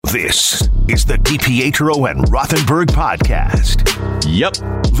This is the DiPietro and Rothenberg podcast. Yep.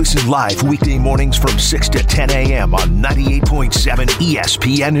 Listen live weekday mornings from 6 to 10 a.m. on 98.7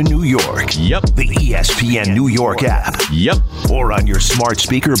 ESPN in New York. Yep. The ESPN New York app. Yep. Or on your smart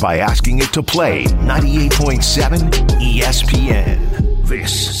speaker by asking it to play 98.7 ESPN.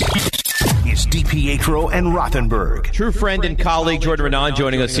 This is DiPietro and Rothenberg. True friend and colleague Jordan Renan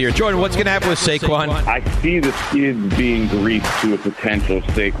joining us here. Jordan, what's going to happen with Saquon? I see the skids being greased to a potential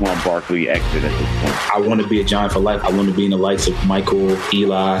Saquon Barkley exit at this point. I want to be a Giant for life. I want to be in the likes of Michael,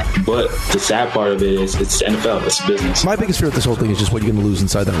 Eli. But the sad part of it is it's the NFL. It's business. My biggest fear with this whole thing is just what you're going to lose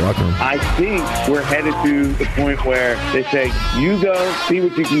inside that locker room. I think we're headed to the point where they say, you go, see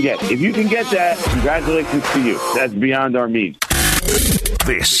what you can get. If you can get that, congratulations to you. That's beyond our means.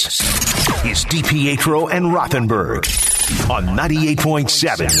 This is DiPietro and Rothenberg on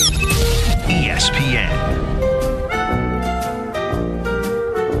 98.7 ESPN.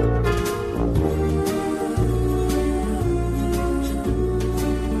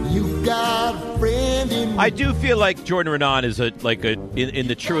 I do feel like Jordan Renan is in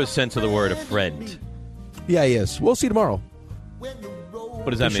the truest sense of the word, a friend. Yeah, he is. We'll see tomorrow. What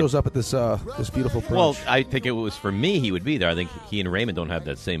does that He mean? shows up at this beautiful brunch. Well, I think it was for me he would be there. I think he and Raymond don't have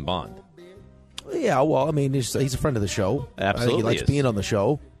that same bond. Yeah, well, I mean, he's a friend of the show. Absolutely I think he likes is. being on the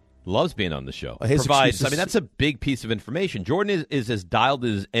show. Loves being on the show. His Provides. excuses- I mean, that's a big piece of information. Jordan is as dialed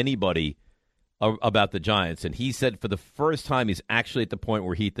as anybody about the Giants, and he said for the first time he's actually at the point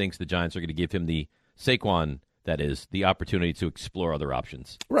where he thinks the Giants are going to give him the Saquon, that is, the opportunity to explore other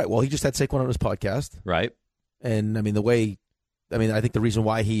options. Right. Well, he just had Saquon on his podcast. Right. And, I think the reason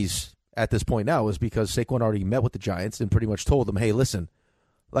why he's at this point now is because Saquon already met with the Giants and pretty much told them, hey, listen,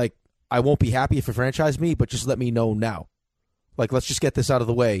 like, I won't be happy if you franchise me, but just let me know now. Like, let's just get this out of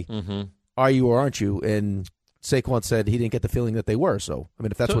the way. Mm-hmm. Are you or aren't you? And Saquon said he didn't get the feeling that they were. So, I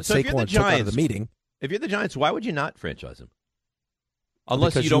mean, if that's what if you're the Saquon took out of the meeting. If you're the Giants, why would you not franchise him?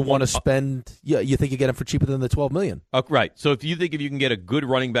 Unless because you don't want to spend, you think you get him for cheaper than the $12 million. Right. So if you can get a good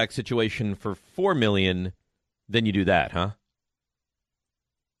running back situation for $4 million, then you do that, huh?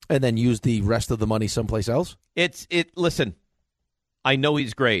 And then use the rest of the money someplace else? Listen, I know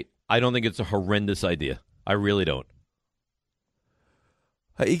he's great. I don't think it's a horrendous idea. I really don't.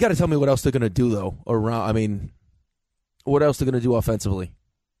 You got to tell me what else they're going to do, though. What else they're going to do offensively?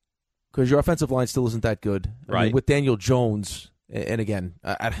 Because your offensive line still isn't that good. Right. I mean, with Daniel Jones, and again,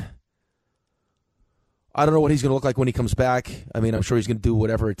 I don't know what he's going to look like when he comes back. I mean, I'm sure he's going to do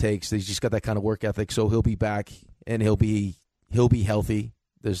whatever it takes. He's just got that kind of work ethic, so he'll be back and he'll be healthy.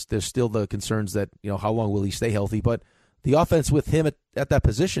 There's still the concerns that, how long will he stay healthy? But the offense with him at that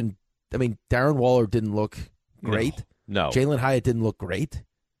position, I mean, Darren Waller didn't look great. No. Jalen Hyatt didn't look great.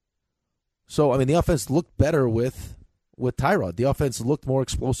 So, I mean, the offense looked better with Tyrod. The offense looked more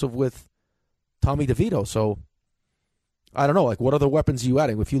explosive with Tommy DeVito. So, I don't know. Like, what other weapons are you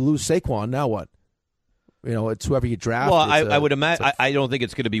adding? If you lose Saquon, now what? It's whoever you draft. Well, I would imagine. I don't think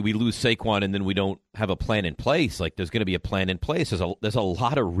it's going to be we lose Saquon and then we don't have a plan in place. Like, there's going to be a plan in place. There's a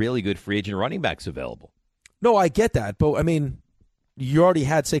lot of really good free agent running backs available. No, I get that, but I mean, you already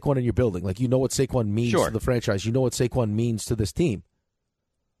had Saquon in your building. Like, you know what Saquon means Sure. to the franchise. You know what Saquon means to this team.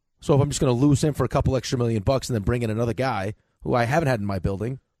 So if I'm just going to lose him for a couple extra $1 million and then bring in another guy who I haven't had in my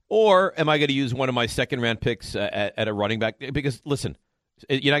building, or am I going to use one of my second-round picks at a running back? Because, listen,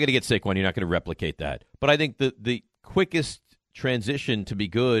 you're not going to get Saquon. You're not going to replicate that. But I think the quickest transition to be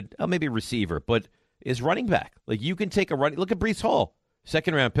good, maybe receiver, but is running back. Like, you can take look at Breece Hall,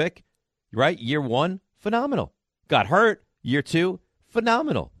 second-round pick, right? Year one, phenomenal. Got hurt, year two,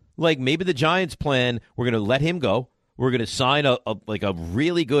 phenomenal. Like, maybe the Giants' plan, we're going to let him go. We're going to sign a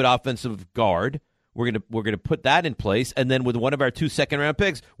really good offensive guard. We're going to put that in place, and then with one of our 2 second-round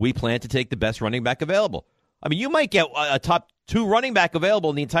picks, we plan to take the best running back available. I mean, you might get a top 2 running back available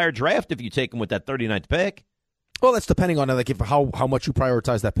in the entire draft if you take him with that 39th pick. Well, that's depending on how much you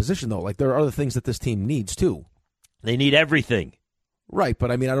prioritize that position, though. Like, there are other things that this team needs too. They need everything, right? But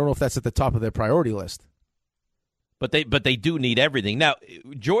I mean, I don't know if that's at the top of their priority list. But they do need everything. Now,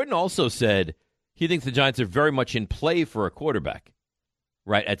 Jordan also said he thinks the Giants are very much in play for a quarterback,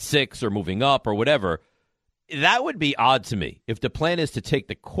 right, at 6 or moving up or whatever. That would be odd to me. If the plan is to take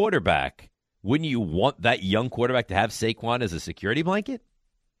the quarterback, wouldn't you want that young quarterback to have Saquon as a security blanket?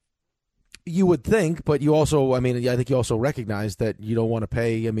 You would think, but you also, I think you also recognize that you don't want to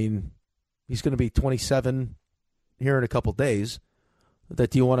pay. I mean, he's going to be 27 here in a couple days. That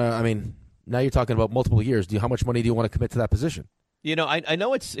do you want to, now you're talking about multiple years. How much money do you want to commit to that position? I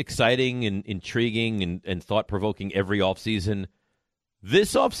know it's exciting and intriguing and thought-provoking every offseason.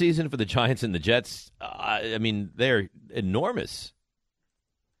 This offseason for the Giants and the Jets, they're enormous.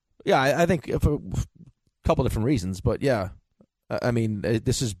 Yeah, I think for a couple different reasons, but yeah, I mean,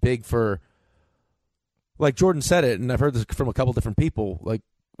 this is big for, like Jordan said it, and I've heard this from a couple different people, like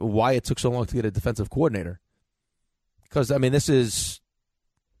why it took so long to get a defensive coordinator. Because, I mean, this is,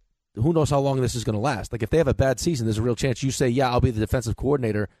 who knows how long this is going to last. Like, if they have a bad season, there's a real chance you say, yeah, I'll be the defensive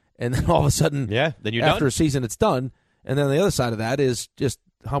coordinator, and then all of a sudden, then you're after done. a season, it's done. And then the other side of that is just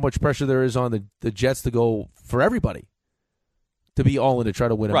how much pressure there is on the Jets to go for everybody, to be all in to try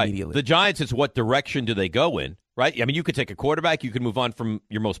to win immediately. The Giants, it's what direction do they go in, right? I mean, you could take a quarterback. You could move on from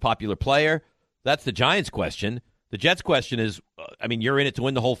your most popular player. That's the Giants' question. The Jets' question is, I mean, you're in it to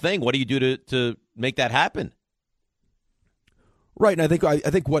win the whole thing. What do you do to make that happen? Right, and I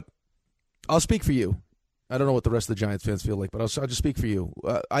think what I'll speak for you. I don't know what the rest of the Giants fans feel like, but I'll just speak for you.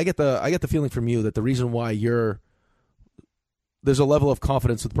 I get the feeling from you that the reason why there's a level of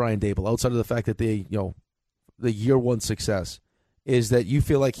confidence with Brian Daboll outside of the fact that the year one success is that you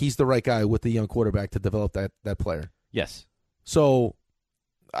feel like he's the right guy with the young quarterback to develop that player. Yes. So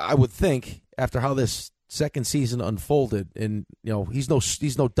I would think after how this second season unfolded, and he's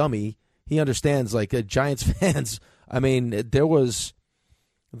no dummy. He understands, like, Giants fans. I mean, there were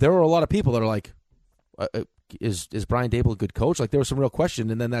a lot of people that are like, is Brian Daboll a good coach? Like, there was some real question,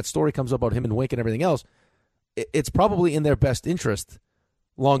 and then that story comes up about him and Wink and everything else. It's probably in their best interest,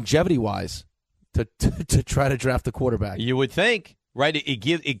 longevity-wise, to try to draft a quarterback. You would think, right?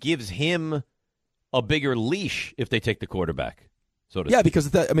 It gives him a bigger leash if they take the quarterback. So yeah,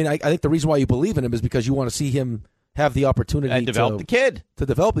 because I think the reason why you believe in him is because you want to see him have the opportunity and develop the kid, to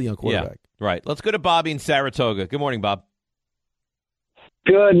develop the young quarterback. Yeah, right. Let's go to Bobby in Saratoga. Good morning, Bob.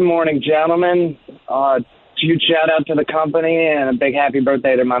 Good morning, gentlemen. Huge shout out to the company and a big happy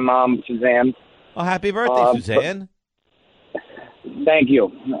birthday to my mom, Suzanne. Oh, happy birthday, Suzanne. Thank you.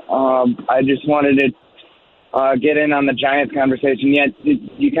 I just wanted to get in on the Giants conversation. Yeah,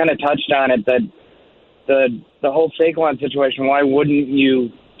 you kind of touched on it, that the whole Saquon situation. Why wouldn't you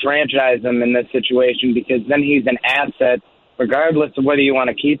franchise him in this situation? Because then he's an asset, regardless of whether you want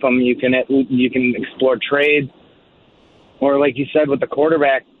to keep him. You can explore trades, or like you said with the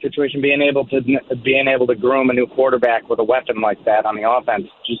quarterback situation, being able to groom a new quarterback with a weapon like that on the offense.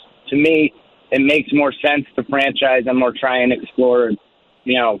 Just to me, it makes more sense to franchise him or try and explore,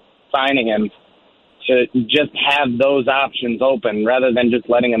 signing him, to just have those options open rather than just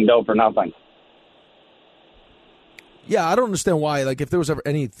letting him go for nothing. Yeah, I don't understand why. Like, if there was ever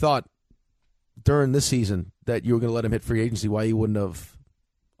any thought during this season that you were going to let him hit free agency, why you wouldn't have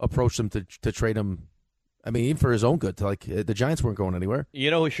approached him to trade him. I mean, even for his own good. The Giants weren't going anywhere.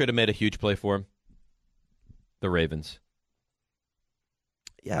 You know who should have made a huge play for him? The Ravens.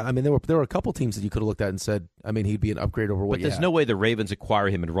 Yeah, I mean, there were a couple teams that you could have looked at and said, I mean, he'd be an upgrade over what. But there's no way the Ravens acquire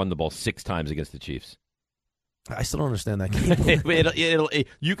him and run the ball 6 times against the Chiefs. I still don't understand that game.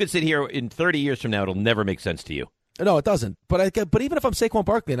 You could sit here in 30 years from now; it'll never make sense to you. No, it doesn't. But even if I'm Saquon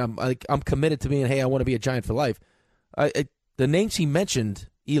Barkley and I'm committed to being, hey, I want to be a Giant for life. The names he mentioned,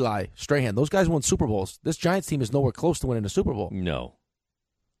 Eli, Strahan, those guys won Super Bowls. This Giants team is nowhere close to winning a Super Bowl. No.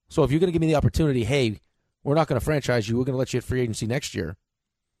 So if you're going to give me the opportunity, hey, we're not going to franchise you. We're going to let you hit free agency next year.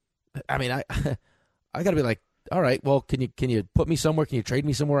 I mean, I got to be like, all right, well, can you put me somewhere? Can you trade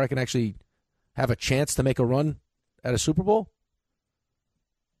me somewhere I can actually have a chance to make a run at a Super Bowl?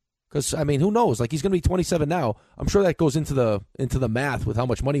 Because, I mean, who knows? Like, he's going to be 27 now. I'm sure that goes into the math with how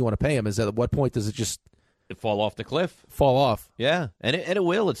much money you want to pay him. Is that at what point does it just fall off the cliff? Fall off. Yeah, and it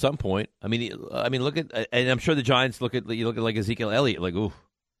will at some point. I mean, look at, and I'm sure the Giants look at like Ezekiel Elliott, like, ooh,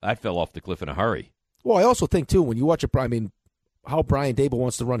 that fell off the cliff in a hurry. Well, I also think too when you watch it, I mean, how Brian Daboll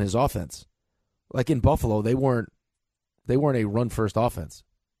wants to run his offense. Like in Buffalo, they weren't a run first offense.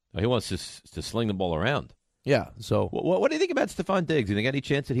 He wants to sling the ball around. Yeah. So, what do you think about Stephon Diggs? Do you think any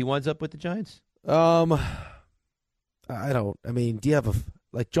chance that he winds up with the Giants? I don't. I mean, do you have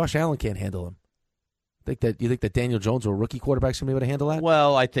Josh Allen can't handle him? You think that Daniel Jones or a rookie quarterback's gonna be able to handle that?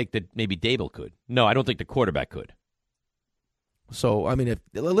 Well, I think that maybe Daboll could. No, I don't think the quarterback could. So, I mean, if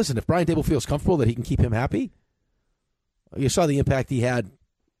Brian Daboll feels comfortable that he can keep him happy, you saw the impact he had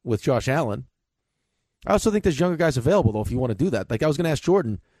with Josh Allen. I also think there's younger guys available, though, if you want to do that. Like I was going to ask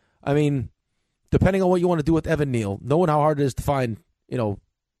Jordan, I mean, depending on what you want to do with Evan Neal, knowing how hard it is to find,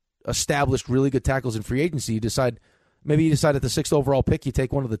 established really good tackles in free agency, you decide at the 6th overall pick, you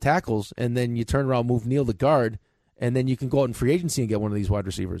take one of the tackles, and then you turn around, move Neal to guard, and then you can go out in free agency and get one of these wide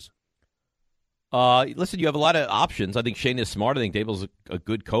receivers. Listen, you have a lot of options. I think Shane is smart. I think Daboll's a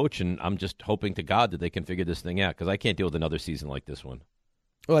good coach, and I'm just hoping to God that they can figure this thing out because I can't deal with another season like this one.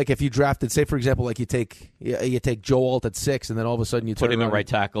 Like if you drafted, say for example, like you take Joe Alt at 6, and then all of a sudden you put him at right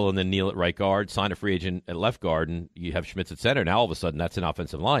tackle, and then Neal at right guard, sign a free agent at left guard, and you have Schmitz at center. Now all of a sudden that's an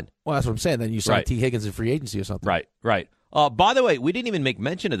offensive line. Well, that's what I'm saying. Then you sign T. Higgins in free agency or something. Right. By the way, we didn't even make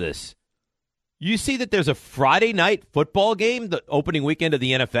mention of this. You see that there's a Friday night football game, the opening weekend of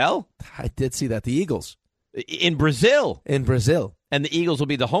the NFL? I did see that. The Eagles. In Brazil. In Brazil. And the Eagles will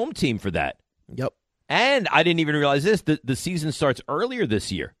be the home team for that. Yep. And I didn't even realize this. The season starts earlier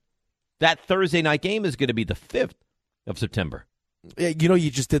this year. That Thursday night game is going to be the 5th of September. Yeah, you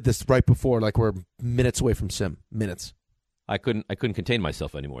just did this right before, like we're minutes away from Sim. Minutes. I couldn't contain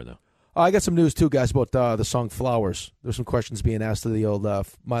myself anymore, though. I got some news, too, guys, about the song Flowers. There's some questions being asked to the old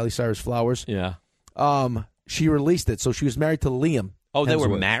Miley Cyrus Flowers. Yeah. She released it, so she was married to Liam. Oh, they Hemsworth.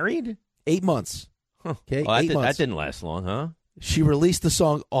 were married? 8 months. Huh. Okay, well, 8 months. That didn't last long, huh? She released the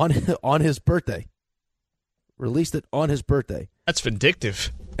song on his birthday. Released it on his birthday. That's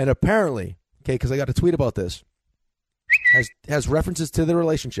vindictive. And apparently, okay, because I got a tweet about this, has references to the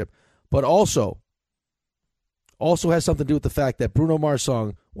relationship, but also has something to do with the fact that Bruno Mars'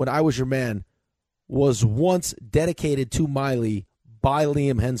 song, When I Was Your Man, was once dedicated to Miley by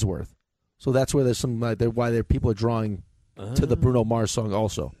Liam Hemsworth. So that's where there's some why people are drawing to the Bruno Mars song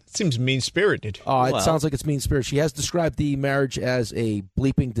also. It seems mean-spirited. It sounds like it's mean-spirited. She has described the marriage as a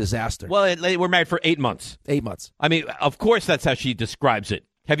bleeping disaster. Well, they were married for 8 months. 8 months. I mean, of course that's how she describes it.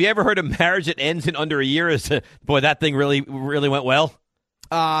 Have you ever heard of marriage that ends in under a year? Boy, that thing really went well?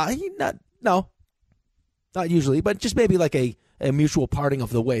 No. Not usually, but just maybe like a mutual parting of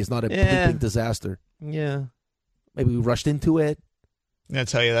the ways, not a bleeping disaster. Yeah. Maybe we rushed into it. I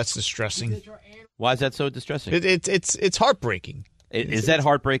tell you, that's distressing. Why is that so distressing? It's heartbreaking. Is that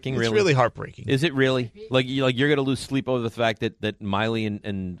heartbreaking? It's really heartbreaking. Is it really? Like you're going to lose sleep over the fact that Miley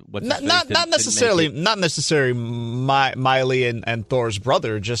and what's his face not necessarily Miley and Thor's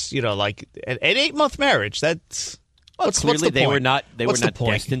brother. Just like an 8-month marriage. That's clearly what's the they point? were not the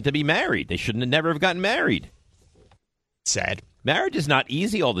point? destined to be married. They shouldn't have never have gotten married. Sad. Marriage is not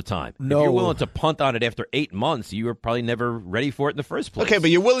easy all the time. No. If you're willing to punt on it after 8 months, you were probably never ready for it in the first place. Okay,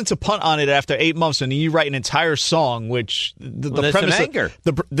 but you're willing to punt on it after 8 months, and you write an entire song, which the premise, anger.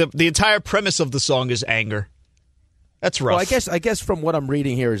 The entire premise of the song is anger. That's rough. Well, I guess from what I'm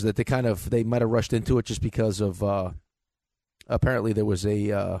reading here is that they might have rushed into it just because of apparently there was in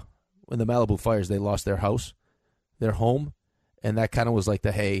the Malibu fires they lost their house, their home, and that kind of was like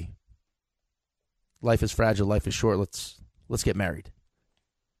hey, life is fragile, life is short. Let's get married.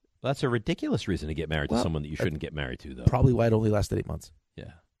 Well, that's a ridiculous reason to get married to someone that you shouldn't get married to, though. Probably why it only lasted 8 months.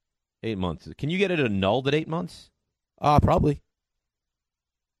 Yeah. 8 months. Can you get it annulled at 8 months? Probably.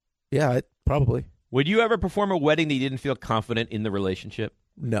 Yeah, probably. Would you ever perform a wedding that you didn't feel confident in the relationship?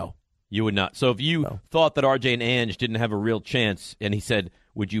 No. You would not. So if you thought that RJ and Ange didn't have a real chance, and he said,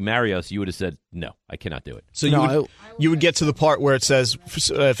 "Would you marry us?" you would have said, "No, I cannot do it." So you would get to the part where it says,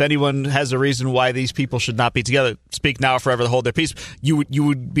 if anyone has a reason why these people should not be together, speak now or forever hold their peace. You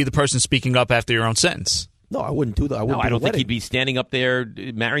would be the person speaking up after your own sentence. No, I wouldn't do that. I don't think he'd be standing up there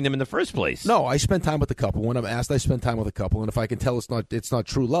marrying them in the first place. No, I spend time with the couple. When I'm asked, I spend time with the couple, and if I can tell it's not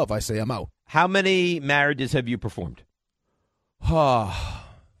true love, I say I'm out. How many marriages have you performed?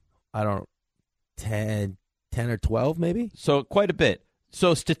 I don't 10 or 12 maybe. So quite a bit.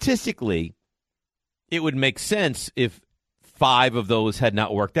 So statistically, it would make sense if 5 of those had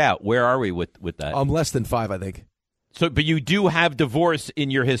not worked out. Where are we with that? Less than 5, I think. So, but you do have divorce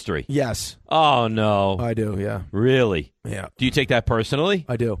in your history? Yes. Oh, no. I do, yeah. Really? Yeah. Do you take that personally?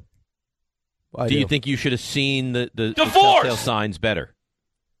 I do. Do you think you should have seen the divorce telltale signs better?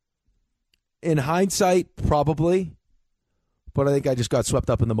 In hindsight, probably. But I think I just got swept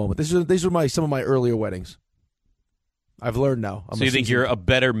up in the moment. These are some of my earlier weddings. I've learned now. So you think you're a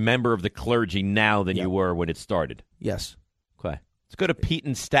better member of the clergy now than you were when it started? Yes. Okay. Let's go to Pete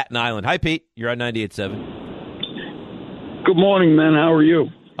in Staten Island. Hi, Pete. You're on 98.7. Good morning, men. How are you?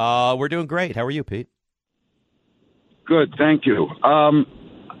 We're doing great. How are you, Pete? Good, thank you.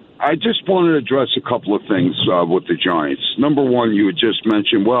 I just wanted to address a couple of things with the Giants. Number one, you had just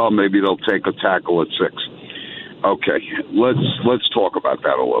mentioned, well, maybe they'll take a tackle at 6. Okay, let's talk about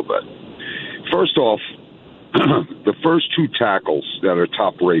that a little bit. First off, the first 2 tackles that are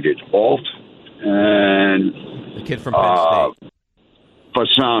top-rated, Alt and the kid from Penn State.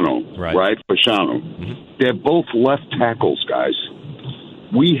 Fasano, right? Fasano. Mm-hmm. They're both left tackles, guys.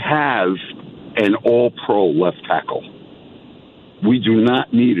 We have an all-pro left tackle. We do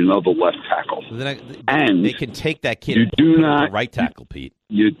not need another left tackle. And they can take that kid and put him right tackle, Pete.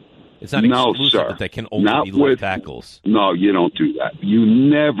 It's not exclusive that they can only be left tackles. No, you don't do that. You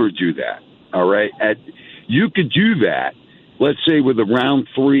never do that, all right? You could do that let's say, with a round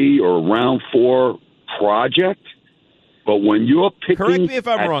 3 or round 4 project. But when you're picking, correct me if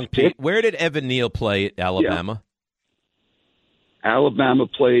I'm wrong, Pete. Where did Evan Neal play at Alabama? Yeah. Alabama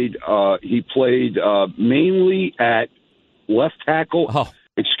played. He played mainly at left tackle. Oh.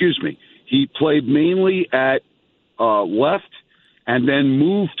 Excuse me. He played mainly at left and then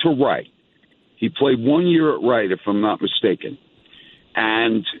moved to right. He played 1 year at right, if I'm not mistaken.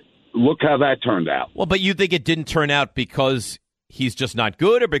 And look how that turned out. Well, but you think it didn't turn out because he's just not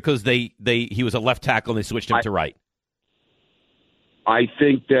good, or because he was a left tackle and they switched him to right? I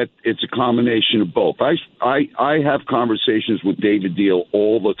think that it's a combination of both. I have conversations with David Deal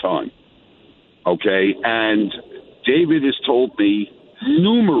all the time, okay? And David has told me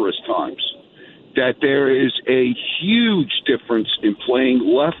numerous times that there is a huge difference in playing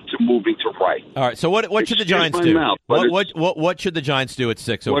left to moving to right. All right, so what should the Giants do? What should the Giants do at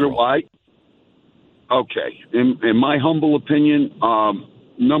 6 overall? What do I? Okay, in my humble opinion,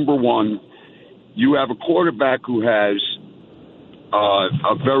 number one, you have a quarterback who has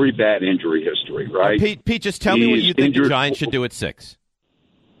a very bad injury history, right? Pete, just tell me what you think the Giants should do at 6.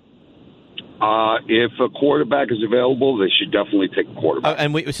 If a quarterback is available, they should definitely take a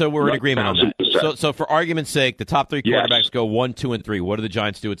quarterback. So we're in agreement on that. So for argument's sake, the top 3 quarterbacks go 1, 2, and 3. What do the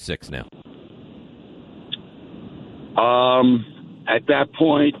Giants do at 6 now? At that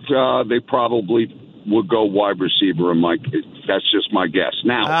point, they probably would go wide receiver, and that's just my guess.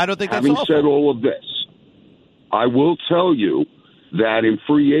 Now, I don't think that's having awful. said all of this, I will tell you that in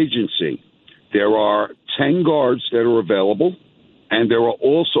free agency, there are 10 guards that are available, and there are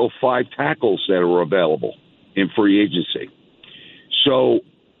also 5 tackles that are available in free agency. So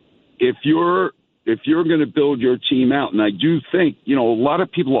if you're going to build your team out, and I do think, a lot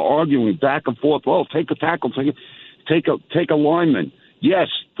of people are arguing back and forth, well, take a tackle, take a lineman. Yes,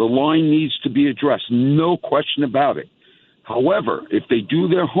 the line needs to be addressed, no question about it. However, if they do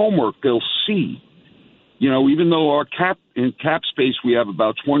their homework, they'll see, even though our cap space, we have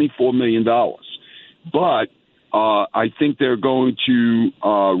about $24 million. But I think they're going to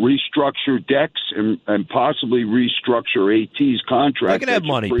restructure Dex and possibly restructure AT's contract. They're going to have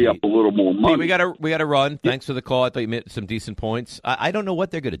money, free up a little more money. Pete, we got to run. Thanks for the call. I thought you made some decent points. I don't know what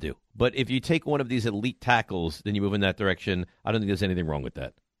they're going to do, but if you take one of these elite tackles, then you move in that direction. I don't think there's anything wrong with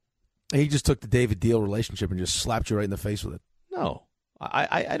that. He just took the David Deal relationship and just slapped you right in the face with it. No,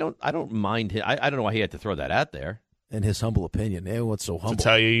 I don't mind him. I don't know why he had to throw that out there. In his humble opinion, everyone's so humble. To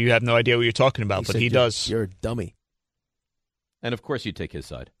tell you have no idea what you're talking about, but he does. You're a dummy. And of course, you take his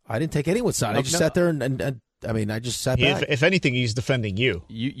side. I didn't take anyone's side. I just sat there and I just sat back. If anything, he's defending you.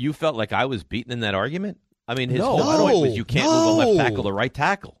 You felt like I was beaten in that argument? I mean, his whole point was you can't move a left tackle to right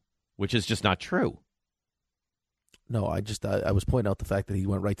tackle, which is just not true. No, I was pointing out the fact that he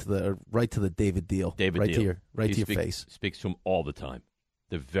went right to the David Deal. Deal. To your face. Speaks to him all the time.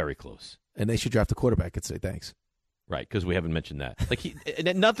 They're very close. And they should draft a quarterback and say thanks. Right, because we haven't mentioned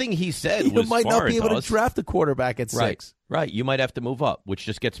that. Nothing he said was you might not be able to to draft a quarterback at 6. Right, you might have to move up, which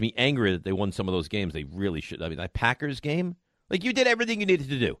just gets me angry that they won some of those games. They really should. I mean, that Packers game, you did everything you needed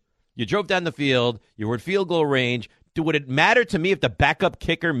to do. You drove down the field. You were in field goal range. Would it matter to me if the backup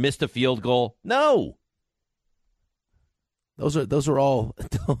kicker missed a field goal? No. Those are all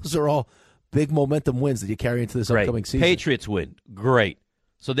big momentum wins that you carry into this upcoming season. Patriots win. Great.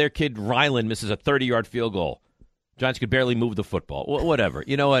 So their kid Ryland misses a 30-yard field goal. Giants could barely move the football. Whatever.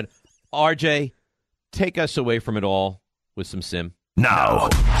 You know what? RJ, take us away from it all with some sim. Now.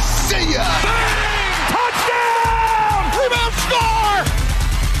 See ya! Bang! Touchdown! Rebound score!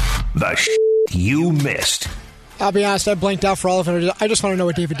 The you missed. I'll be honest, I blanked out for all of it. I just want to know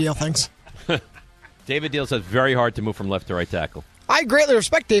what David Deal thinks. David Deal says very hard to move from left to right tackle. I greatly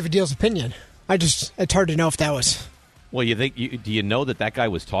respect David Deal's opinion. It's hard to know if that was... Well, do you know that guy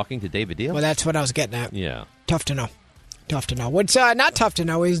was talking to David Deal? Well, that's what I was getting at. Yeah. Tough to know. What's not tough to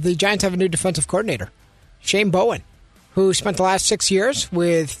know is the Giants have a new defensive coordinator, Shane Bowen, who spent the last 6 years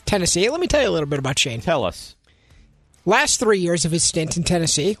with Tennessee. Let me tell you a little bit about Shane. Tell us. Last 3 years of his stint in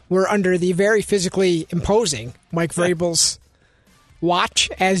Tennessee were under the very physically imposing Mike Vrabel's watch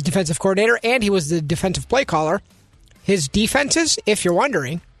as defensive coordinator, and he was the defensive play caller. His defenses, if you're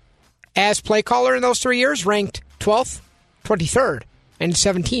wondering, as play caller in those 3 years, ranked 12th, 23rd, and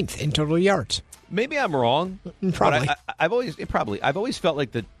 17th in total yards. Maybe I'm wrong. Probably. But I've always felt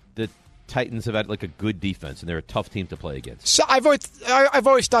like the Titans have had a good defense, and they're a tough team to play against. So I've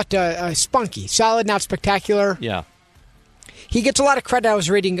always thought spunky, solid, not spectacular. Yeah. He gets a lot of credit. I was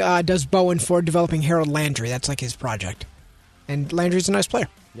reading does Bowen for developing Harold Landry. That's his project, and Landry's a nice player.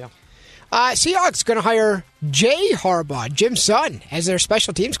 Yeah. Seahawks going to hire Jay Harbaugh, Jim's son, as their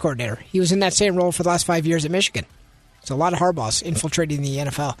special teams coordinator. He was in that same role for the last 5 years at Michigan. So a lot of Harbaughs infiltrating the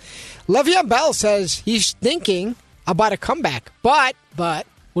NFL. Le'Veon Bell says he's thinking about a comeback, but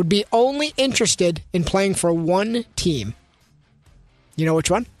would be only interested in playing for one team. You know which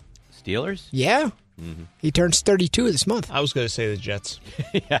one? Steelers? Yeah. Mm-hmm. He turns 32 this month. I was going to say the Jets.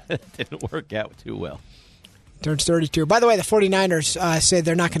 Yeah, it didn't work out too well. Turns 32. By the way, the 49ers say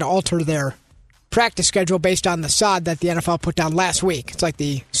they're not going to alter their practice schedule based on the sod that the NFL put down last week. It's like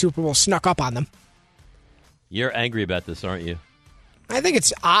the Super Bowl snuck up on them. You're angry about this, aren't you? I think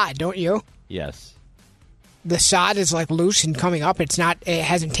it's odd, don't you? Yes. The sod is like loose and coming up. It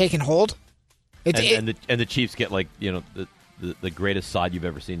hasn't taken hold. And the Chiefs get the greatest sod you've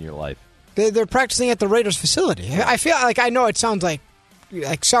ever seen in your life. They're practicing at the Raiders facility. I feel like I know it sounds like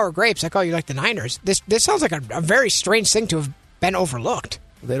sour grapes. Like, oh, you like the Niners. This sounds like a very strange thing to have been overlooked.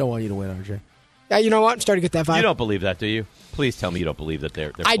 They don't want you to win, RJ. Yeah, you know what? I'm starting to get that vibe. You don't believe that, do you? Please tell me you don't believe that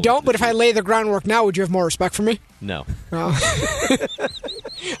they're I don't, but if I lay the groundwork now, would you have more respect for me? No.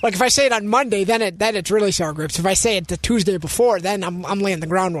 Like if I say it on Monday, then it's really sour grapes. If I say it the Tuesday before, then I'm laying the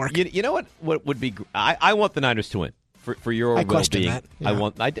groundwork. You know what would be? I want the Niners to win for your well-being. That.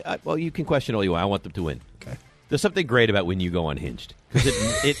 Yeah. Well, you can question all you want. I want them to win. Okay. There's something great about when you go unhinged because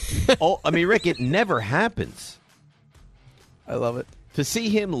Rick, it never happens. I love it. To see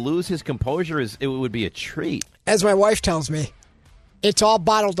him lose his composure it would be a treat. As my wife tells me, it's all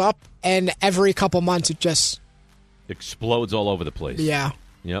bottled up, and every couple months it just explodes all over the place. Yeah.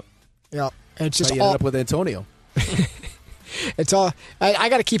 Yep. It's just you ended up with Antonio. It's all. I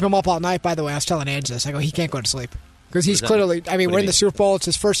got to keep him up all night. By the way, I was telling Ange this. I go, he can't go to sleep because he's clearly. I mean, we're in the Super Bowl. It's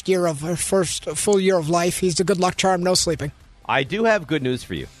his first full year of life. He's the good luck charm. No sleeping. I do have good news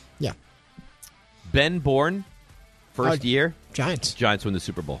for you. Yeah. Ben Bourne, first year. Giants win the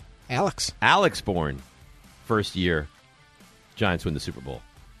Super Bowl. Alex Bourne, first year. Giants win the Super Bowl.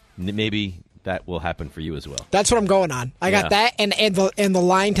 Maybe that will happen for you as well. That's what I'm going on. I got that, and the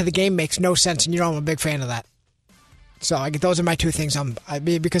line to the game makes no sense, and I'm a big fan of that. So those are my two things.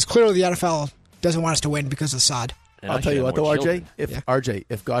 Because clearly the NFL doesn't want us to win because of sod. I'll tell you what, though, RJ.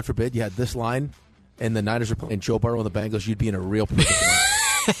 If God forbid you had this line, and the Niners are playing Joe Burrow and the Bengals, you'd be in a real predicament.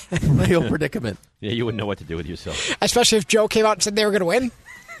 Real predicament. Yeah, you wouldn't know what to do with yourself. Especially if Joe came out and said they were going to win.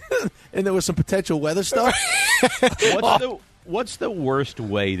 And there was some potential weather stuff. What's the worst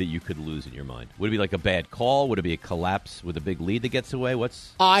way that you could lose in your mind? Would it be like a bad call? Would it be a collapse with a big lead that gets away?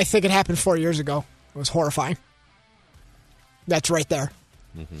 I think it happened 4 years ago. It was horrifying. That's right there.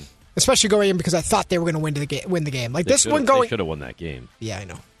 Mm-hmm. Especially going in because I thought they were going to win the game. Like they this one going. They should have won that game. Yeah, I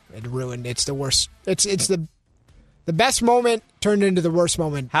know. It ruined. It's the worst. It's the best moment turned into the worst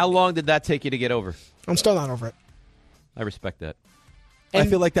moment. How long did that take you to get over? I'm still not over it. I respect that. I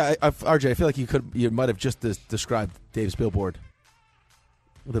feel like that, RJ. I feel like you might have just described Dave's billboard.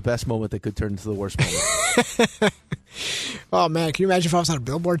 The best moment that could turn into the worst moment. Oh man, can you imagine if I was on a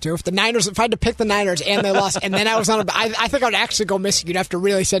billboard too? If I had to pick the Niners and they lost, and then I was on I think I would actually go missing. You'd have to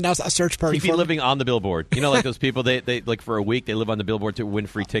really send out a search party. You'd be living on the billboard. You know, like those people. They like for a week they live on the billboard to win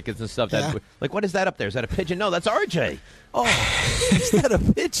free tickets and stuff. Yeah. Like, what is that up there? Is that a pigeon? No, that's RJ. Oh, is that a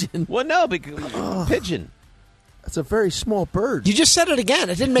pigeon? Well, no, because pigeon. That's a very small bird. You just said it again.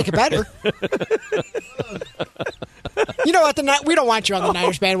 It didn't make it better. You know what? We don't want you on the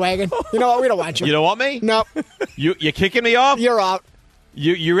Niners bandwagon. You know what? We don't want you. You don't want me? No. You kicking me off? You're out.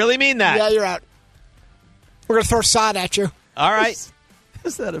 You really mean that? Yeah, you're out. We're going to throw sod at you. All right.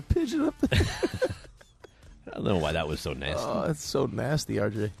 Is that a pigeon up there? I don't know why that was so nasty. Oh, it's so nasty,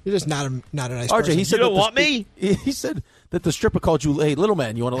 RJ. You're just not a nice RJ, person. he said you don't want me? He said that the stripper called you, hey, little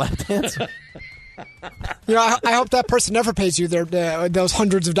man, you want a lap dance? You know, I hope that person never pays you those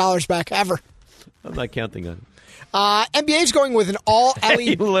hundreds of dollars back, ever. I'm not counting on it. NBA's going with an all-LED...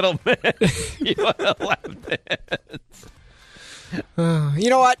 Hey, little man. You want a lap dance? You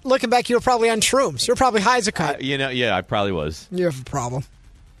know what? Looking back, you were probably on shrooms. You were probably high as a kite. Yeah, I probably was. You have a problem.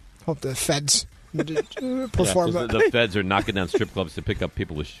 Hope the feds perform. Yeah, the feds are knocking down strip clubs to pick up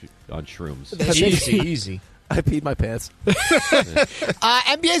people on shrooms. Easy. I peed my pants.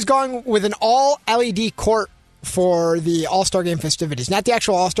 NBA's going with an all-LED court for the All-Star Game festivities. Not the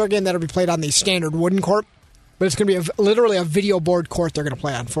actual All-Star Game that'll be played on the standard wooden court, but it's going to be literally a video board court they're going to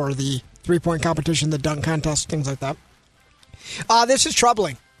play on for the three-point competition, the dunk contest, things like that. This is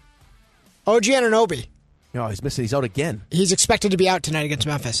troubling. OG Anunoby. No, he's missing. He's out again. He's expected to be out tonight against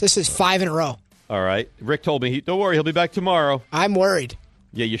Memphis. This is 5 in a row. All right. Rick told me, don't worry, he'll be back tomorrow. I'm worried.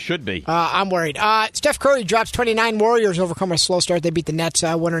 Yeah, you should be. I'm worried. Steph Curry drops 29. Warriors overcome a slow start. They beat the Nets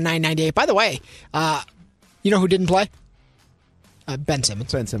 109-98. By the way, you know who didn't play? Ben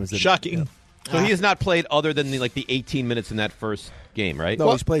Simmons. Ben Simmons did. Shocking. So he has not played other than the 18 minutes in that first game, right?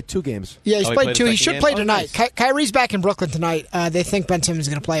 No, he's played 2 games. Yeah, he's played 2. He should play tonight. Nice. Kyrie's back in Brooklyn tonight. They think Ben Simmons is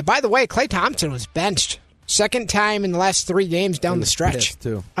going to play. By the way, Klay Thompson was benched. Second time in the last 3 games down the stretch.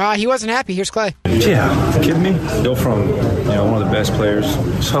 Too. He wasn't happy. Here's Klay. Yeah, you kidding me? Go from one of the best players.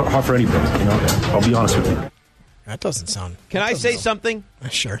 It's hard for anybody. I'll be honest with you. That doesn't sound. Can I say something?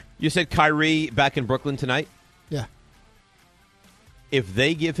 Sure. You said Kyrie back in Brooklyn tonight. Yeah. If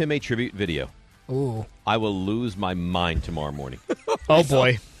they give him a tribute video, ooh, I will lose my mind tomorrow morning. Oh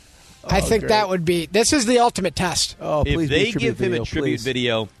boy. I think that would be. This is the ultimate test. Oh, please if they give him a tribute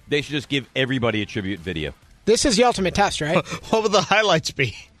video, they should just give everybody a tribute video. This is the ultimate test, right? What would the highlights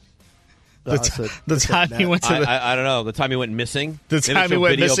be? The time he went to I don't know. The time he went missing. The time he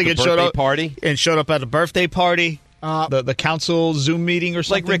went missing and showed up party and showed up at a birthday party. The council Zoom meeting or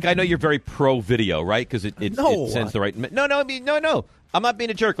something. Like Rick, I know you're very pro video, right? Because it sends the right. No. I mean, no. I'm not being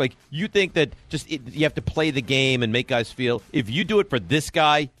a jerk. Like, you think that you have to play the game and make guys feel. If you do it for this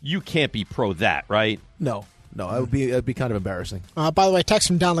guy, you can't be pro that, right? No, it would be kind of embarrassing. By the way, text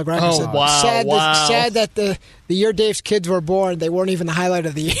from Don LeGrand. Oh, said, wow. Sad that the year Dave's kids were born, they weren't even the highlight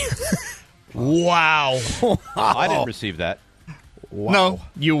of the year. Wow. I didn't receive that. Wow. No,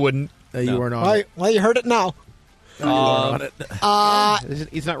 you wouldn't. You weren't on it. Well, you heard it now. You weren't on it.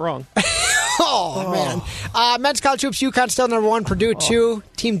 He's not wrong. Man. Men's college hoops, UConn still number 1, Purdue 2.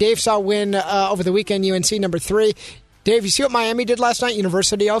 Team Dave saw win over the weekend, UNC number 3. Dave, you see what Miami did last night,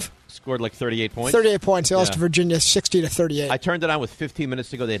 University of? Scored like 38 points. 38 points. They lost to Virginia 60-38. I turned it on with 15 minutes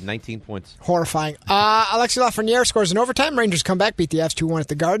to go. They had 19 points. Horrifying. Alexi Lafreniere scores in overtime. Rangers come back, beat the Avs 2-1 at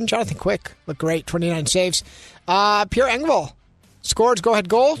the Garden. Jonathan Quick looked great, 29 saves. Pierre Engvall scores go-ahead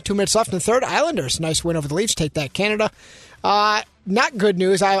goal. 2 minutes left in the third. Islanders, nice win over the Leafs. Take that, Canada. Not good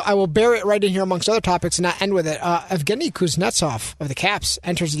news. I will bury it right in here amongst other topics and not end with it. Evgeny Kuznetsov of the Caps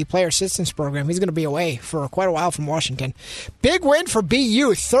enters the player assistance program. He's going to be away for quite a while from Washington. Big win for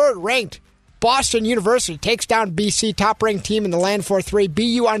BU, third-ranked. Boston University takes down BC, top-ranked team in the land 4-3.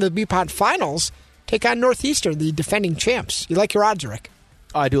 BU on to the BPON Finals. Take on Northeastern, the defending champs. You like your odds, Rick?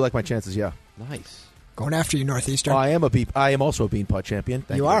 I do like my chances, yeah. Nice. Going after you, Northeastern. I am also a Beanpot champion.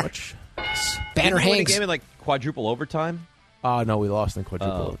 Thank you are. very much. Banner Didn't you win a hangs. game in like quadruple overtime? No, we lost in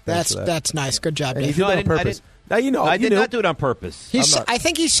quadruple. That's nice. Good job, And Dave. you did that on purpose. Now you know. I did not do it on purpose. I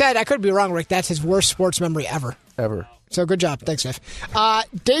think he said, I could be wrong, Rick, that's his worst sports memory ever. So good job. Thanks, Dave.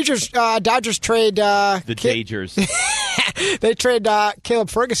 Dodgers trade... the Dagers. They trade Caleb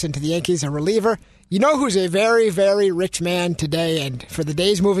Ferguson to the Yankees, a reliever. You know who's a very, very rich man today and for the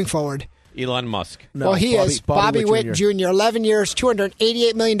days moving forward? Elon Musk. No, he is. Bobby Witt Jr., 11 years,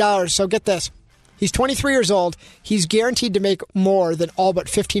 $288 million. So get this. He's 23 years old. He's guaranteed to make more than all but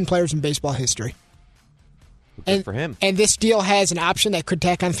 15 players in baseball history. Good for him. And this deal has an option that could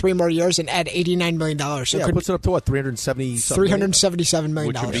tack on 3 more years and add $89 million. So it puts it up to what, $377 million.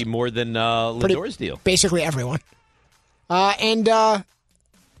 Which would be more than Lindor's deal. Basically everyone.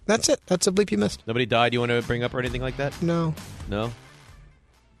 That's it. That's a bleep you missed. Nobody died you want to bring up or anything like that? No.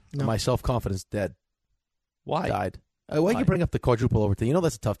 My self-confidence dead. Why? Died. Why you bring up the quadruple overtime? You know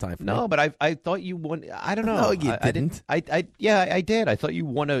that's a tough time for me. No, but I thought you won. I don't know. No, you didn't. I did. I thought you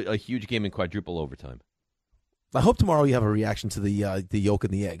won a huge game in quadruple overtime. I hope tomorrow you have a reaction to the yolk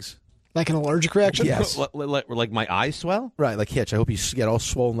and the eggs. Like an allergic reaction? Yes. Like my eyes swell? Right, like Hitch. I hope you get all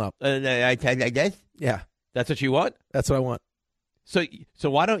swollen up. I guess? Yeah. That's what you want? That's what I want. So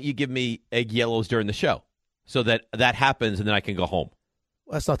why don't you give me egg yellows during the show so that happens and then I can go home?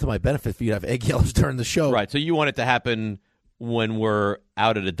 Well, that's not to my benefit for you to have egg yellows during the show. Right. So you want it to happen when we're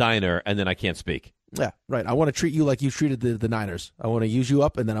out at a diner and then I can't speak. Yeah, right. I want to treat you like you treated the Niners. I want to use you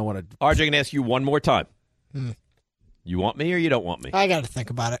up and then I want to... RJ, I'm going to ask you one more time. You want me or you don't want me? I got to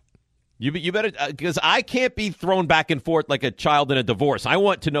think about it. You better, because I can't be thrown back and forth like a child in a divorce. I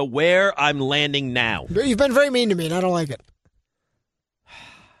want to know where I'm landing now. You've been very mean to me, and I don't like it.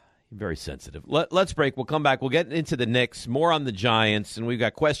 Very sensitive. Let's break. We'll come back. We'll get into the Knicks, more on the Giants, and we've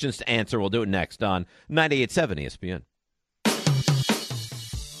got questions to answer. We'll do it next on 98.7 ESPN.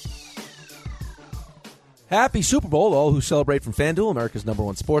 Happy Super Bowl to all who celebrate from FanDuel, America's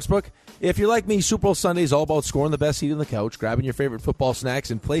 #1 sportsbook. If you're like me, Super Bowl Sunday is all about scoring the best seat on the couch, grabbing your favorite football snacks,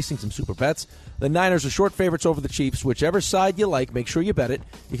 and placing some super bets. The Niners are short favorites over the Chiefs. Whichever side you like, make sure you bet it.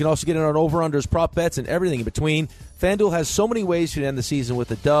 You can also get in on over-unders, prop bets, and everything in between. FanDuel has so many ways to end the season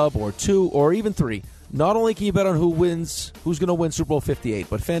with a dub or 2 or even 3. Not only can you bet on who's going to win Super Bowl 58,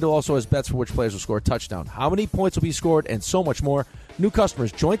 but FanDuel also has bets for which players will score a touchdown, how many points will be scored, and so much more. New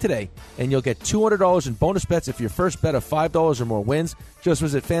customers, join today, and you'll get $200 in bonus bets if your first bet of $5 or more wins. Just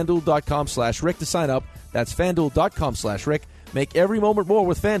visit FanDuel.com/Rick to sign up. That's FanDuel.com/Rick. Make every moment more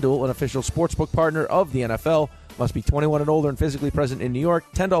with FanDuel, an official sportsbook partner of the NFL. Must be 21 and older and physically present in New York.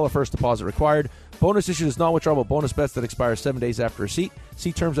 $10 first deposit required. Bonus issued is non-withdrawable bonus bets that expire 7 days after receipt.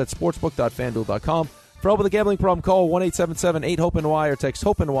 See terms at sportsbook.fanduel.com. For help with a gambling problem, call 1-877-8-HOPE-NY or text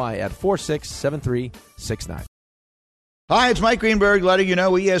HOPE-NY at 467369. Hi, it's Mike Greenberg letting you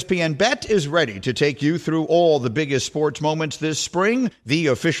know ESPN Bet is ready to take you through all the biggest sports moments this spring. The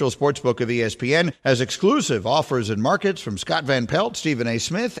official sportsbook of ESPN has exclusive offers and markets from Scott Van Pelt, Stephen A.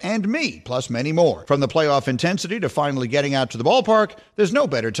 Smith, and me, plus many more. From the playoff intensity to finally getting out to the ballpark, there's no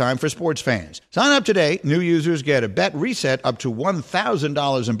better time for sports fans. Sign up today. New users get a bet reset up to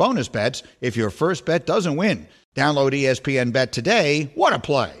 $1,000 in bonus bets if your first bet doesn't win. Download ESPN Bet today. What a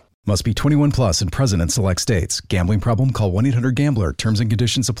play. Must be 21 plus and present in select states. Gambling problem? Call 1-800-GAMBLER. Terms and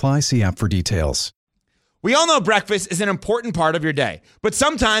conditions apply. See app for details. We all know breakfast is an important part of your day. But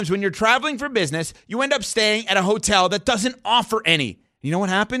sometimes when you're traveling for business, you end up staying at a hotel that doesn't offer any. You know what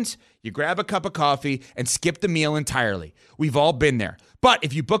happens? You grab a cup of coffee and skip the meal entirely. We've all been there. But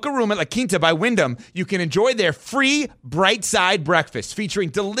if you book a room at La Quinta by Wyndham, you can enjoy their free Bright Side breakfast featuring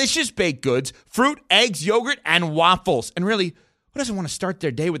delicious baked goods, fruit, eggs, yogurt, and waffles. And really, who doesn't want to start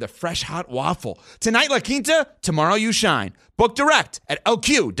their day with a fresh, hot waffle? Tonight, La Quinta, tomorrow you shine. Book direct at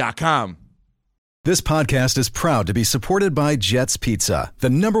LQ.com. This podcast is proud to be supported by Jets Pizza, the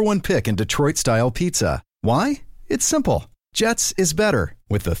 #1 pick in Detroit-style pizza. Why? It's simple. Jets is better.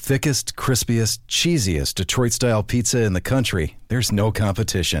 With the thickest, crispiest, cheesiest Detroit-style pizza in the country, there's no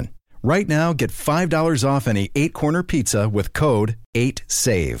competition. Right now, get $5 off any 8-corner pizza with code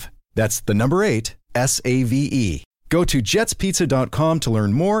 8SAVE. That's the number 8, SAVE. Go to jetspizza.com to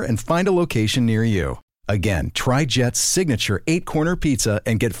learn more and find a location near you. Again, try Jet's signature 8-corner pizza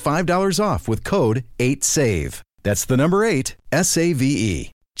and get $5 off with code 8SAVE. That's the number 8,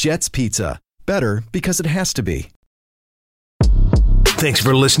 SAVE. Jet's Pizza. Better because it has to be. Thanks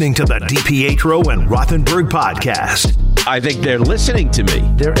for listening to the DiPietro and Rothenberg podcast. I think they're listening to me.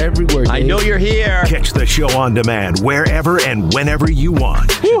 They're everywhere, Dave. I know you're here. Catch the show on demand wherever and whenever you want.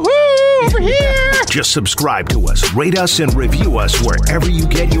 Woohoo! Over here! Just subscribe to us, rate us, and review us wherever you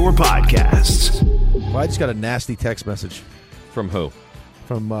get your podcasts. Well, I just got a nasty text message. From who?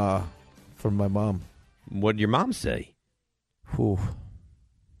 From my mom. What did your mom say? Whew.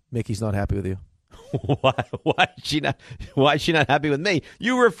 Mickey's not happy with you. Why is she not happy with me?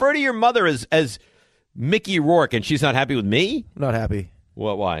 You refer to your mother as Mickey Rourke, and she's not happy with me? Not happy.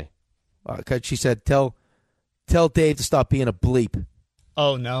 What? Why? 'Cause she said, tell Dave to stop being a bleep.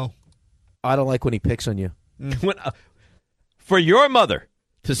 Oh, no. I don't like when he picks on you. For your mother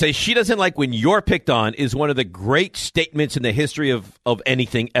to say she doesn't like when you're picked on is one of the great statements in the history of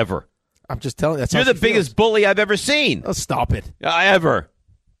anything ever. I'm just telling you. That's You're the biggest bully I've ever seen. Oh, stop it. Ever.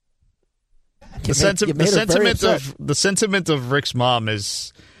 The sentiment of Rick's mom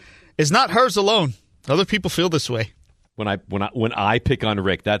is not hers alone. Other people feel this way. When I pick on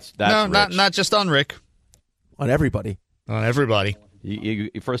Rick, that's no, Rich. not just on Rick. On everybody. On everybody.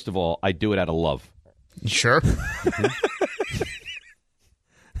 First of all, I do it out of love. Sure.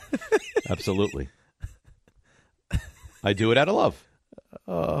 Absolutely. I do it out of love.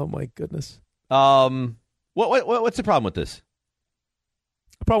 Oh my goodness. What's the problem with this?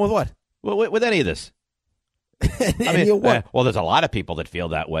 A problem with what? With any of this? I mean, well, there's a lot of people that feel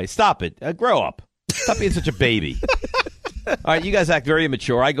that way. Stop it. Grow up. Stop being such a baby. All right, you guys act very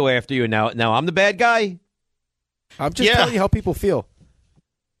immature. I go after you, and now I'm the bad guy? I'm just telling you how people feel.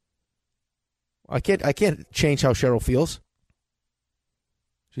 I can't change how Cheryl feels.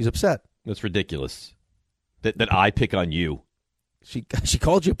 She's upset. That's ridiculous. That I pick on you. She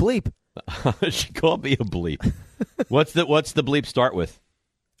called you a bleep. She called me a bleep. What's the bleep start with?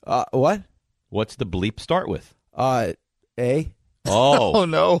 What? What's the bleep start with? A. Oh. Oh,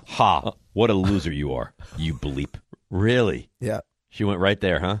 no. Ha. What a loser you are, you bleep. Really? Yeah. She went right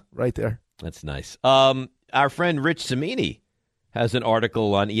there, huh? Right there. That's nice. Our friend Rich Cimini has an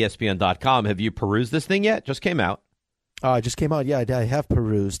article on ESPN.com. Have you perused this thing yet? Just came out. It just came out. Yeah, I have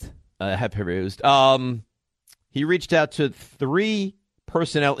perused. He reached out to 3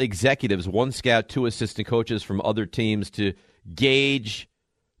 personnel executives, 1 scout, 2 assistant coaches from other teams to gauge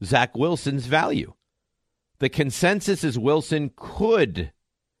Zach Wilson's value. The consensus is Wilson could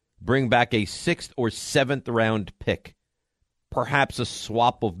bring back a 6th or 7th round pick, perhaps a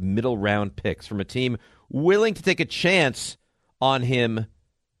swap of middle round picks from a team willing to take a chance on him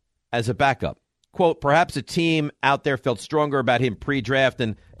as a backup. Quote, perhaps a team out there felt stronger about him pre-draft,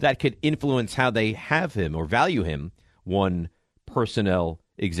 and that could influence how they have him or value him, one personnel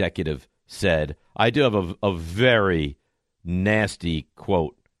executive said. I do have a very nasty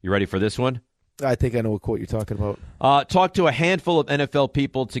quote. You ready for this one? I think I know what quote you're talking about. Talk to a handful of NFL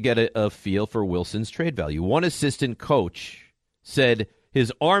people to get a feel for Wilson's trade value. One assistant coach said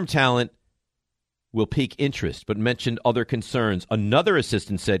his arm talent will pique interest, but mentioned other concerns. Another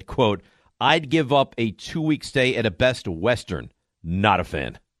assistant said, quote, I'd give up a 2-week stay at a Best Western. Not a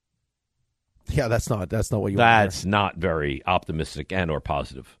fan. Yeah, that's not what you want. That's not very optimistic and or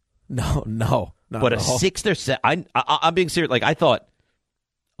positive. No. But a 6th or 7th, I'm being serious. Like, I thought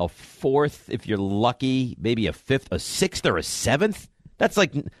a 4th, if you're lucky, maybe a 5th, a 6th or a 7th.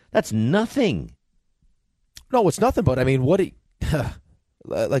 That's nothing. No, it's nothing. But I mean, what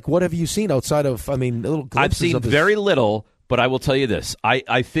have you seen outside of? I mean, little glimpses I've seen of his... very little, but I will tell you this: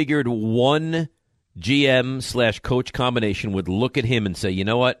 I figured one GM/coach combination would look at him and say, you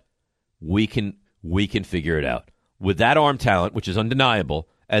know what, we can figure it out with that arm talent, which is undeniable.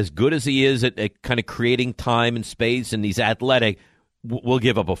 As good as he is at kind of creating time and space, and he's athletic, we'll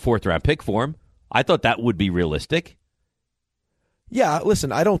give up a 4th-round pick for him. I thought that would be realistic. Yeah,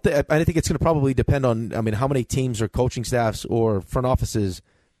 listen, I think it's going to probably depend on, I mean, how many teams or coaching staffs or front offices,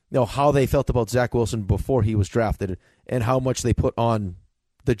 how they felt about Zach Wilson before he was drafted and how much they put on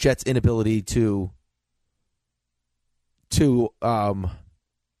the Jets' inability to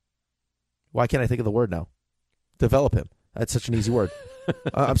why can't I think of the word now? Develop him. That's such an easy word.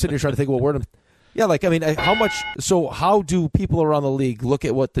 I'm sitting here trying to think of what word. How do people around the league look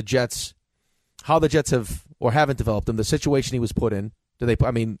at what how the Jets have or haven't developed him, the situation he was put in?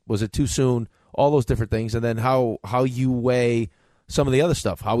 Was it too soon? All those different things. And then how you weigh some of the other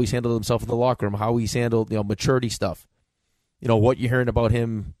stuff, how he's handled himself in the locker room, how he's handled, maturity stuff. What you're hearing about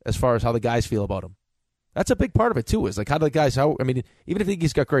him as far as how the guys feel about him. That's a big part of it, too, is like how do the guys, even if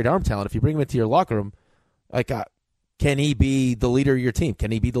he's got great arm talent, if you bring him into your locker room, can he be the leader of your team?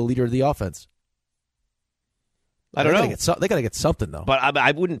 Can he be the leader of the offense? I don't know. They got to get something, though. But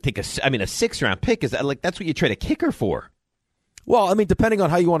I wouldn't think a 6th-round pick, is that that's what you trade a kicker for. Well, depending on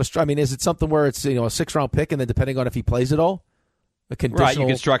how you want to, is it something where it's, a 6th-round pick, and then depending on if he plays it all? Right, you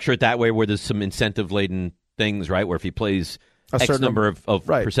can structure it that way where there's some incentive-laden things, right, where if he plays X number of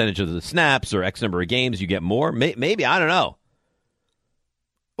percentage of the snaps or X number of games, you get more. Maybe, I don't know.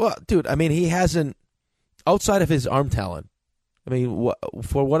 Well, dude, he hasn't, outside of his arm talent,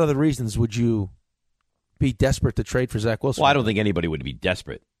 for what other reasons would you be desperate to trade for Zach Wilson? Well, I don't think anybody would be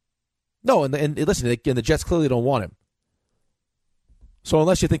desperate. No, and listen, the Jets clearly don't want him. So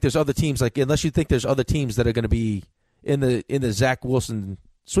unless you think there's other teams, that are going to be in the Zach Wilson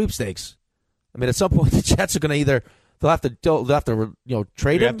sweepstakes, at some point the Jets are going to either they'll have to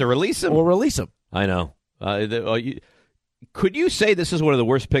trade him, have to release him, or release him. I know. Could you say this is one of the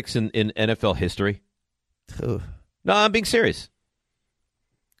worst picks in NFL history? No, I'm being serious.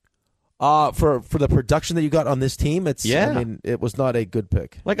 For the production that you got on this team, it was not a good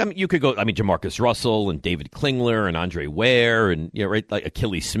pick. You could go. Jamarcus Russell and David Klingler and Andre Ware and like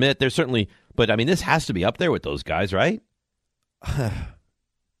Achilles Smith. There's certainly, but this has to be up there with those guys, right?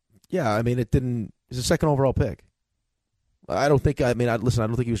 Yeah, it didn't. It's a 2nd overall pick. I don't think. I don't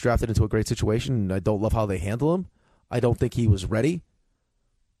think he was drafted into a great situation. I don't love how they handle him. I don't think he was ready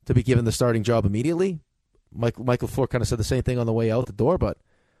to be given the starting job immediately. Michael LaFleur kind of said the same thing on the way out the door, but.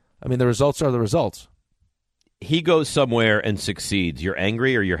 The results are the results. He goes somewhere and succeeds. You're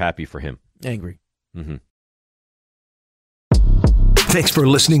angry or you're happy for him? Angry. Mm-hmm. Thanks for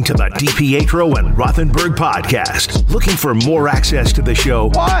listening to the DiPietro and Rothenberg podcast. Looking for more access to the show?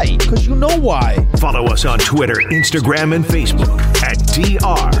 Why? Because you know why. Follow us on Twitter, Instagram, and Facebook at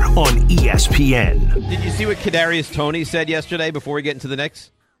DR on ESPN. Did you see what Kadarius Toney said yesterday before we get into the Knicks?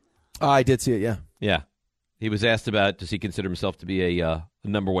 I did see it, yeah. Yeah. He was asked about, does he consider himself to be a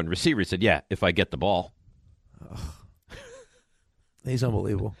number one receiver? He said, yeah, if I get the ball. He's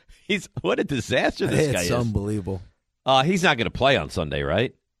unbelievable. What a disaster this guy is. It's unbelievable. He's not going to play on Sunday,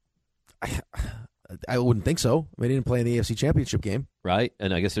 right? I wouldn't think so. He didn't play in the AFC Championship game. Right,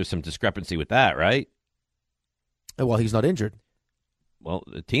 and I guess there's some discrepancy with that, right? Well, he's not injured. Well,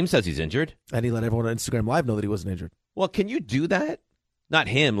 the team says he's injured. And he let everyone on Instagram Live know that he wasn't injured. Well, can you do that? Not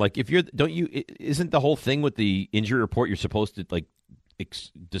him. Isn't the whole thing with the injury report you're supposed to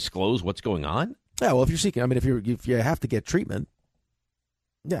disclose what's going on? Yeah, well, if you're seeking, if you have to get treatment,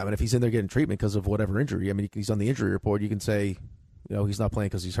 yeah, if he's in there getting treatment because of whatever injury, he's on the injury report, you can say, he's not playing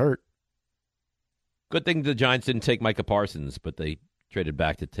because he's hurt. Good thing the Giants didn't take Micah Parsons, but they traded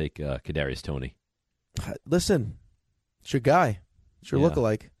back to take Kadarius Toney. Listen, it's your guy. It's your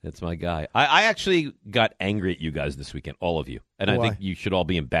lookalike. That's my guy. I actually got angry at you guys this weekend, all of you. And Why? I think you should all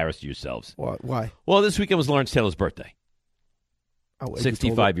be embarrassed yourselves. Why? Well, this weekend was Lawrence Taylor's birthday.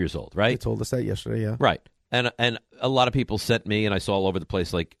 65 years old, right? You told us that yesterday, yeah. Right. And a lot of people sent me, and I saw all over the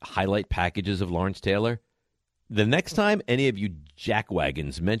place, like highlight packages of Lawrence Taylor. The next time any of you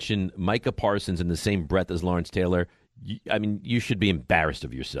jackwagons mention Micah Parsons in the same breath as Lawrence Taylor, you should be embarrassed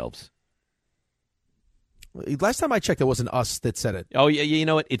of yourselves. Last time I checked, it wasn't us that said it. Oh, yeah, you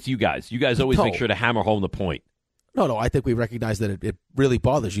know what? It's you guys. You guys always make sure to hammer home the point. No, I think we recognize that it really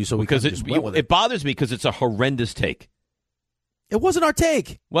bothers you, so we because just went with it. It bothers me because it's a horrendous take. It wasn't our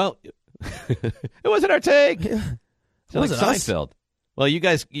take. Well, it wasn't our take. Yeah. It's like Seinfeld. Us. Well, you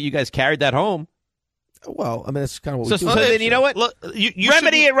guys carried that home. Well, I mean, that's kind of what we do. So then, you know what? You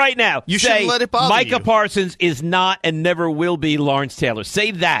remedy it right now. You shouldn't let it bother Micah you. Parsons is not and never will be Lawrence Taylor.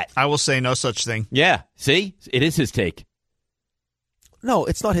 Say that. I will say no such thing. Yeah. See? It is his take. No,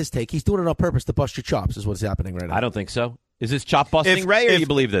 it's not his take. He's doing it on purpose to bust your chops is what's happening right now. I don't think so. Is this chop busting, Ray, or do you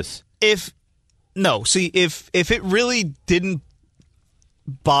believe this? If it really didn't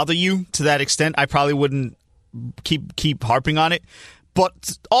bother you to that extent, I probably wouldn't keep harping on it.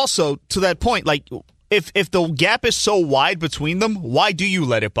 But also, to that point, like, if the gap is so wide between them, why do you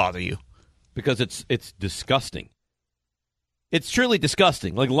let it bother you? Because it's disgusting. It's truly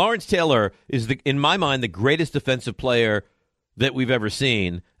disgusting. Like, Lawrence Taylor is, in my mind, the greatest defensive player that we've ever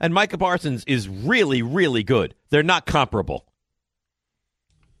seen. And Micah Parsons is really, really good. They're not comparable.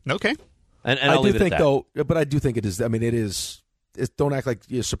 Okay. And I I'll do leave it at think, that. though, but I do think it is. I mean, it is. Don't act like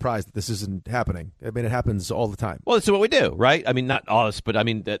you're surprised that this isn't happening. I mean, it happens all the time. Well, this is what we do, right? I mean, not us, but I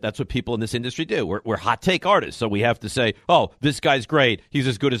mean, that's what people in this industry do. We're hot take artists, so we have to say, oh, this guy's great. He's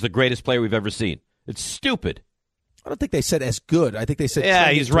as good as the greatest player we've ever seen. It's stupid. I don't think they said as good. I think they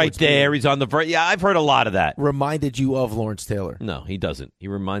said he's right there. He's on the verge. Yeah, I've heard a lot of that. Reminded you of Lawrence Taylor. No, he doesn't. He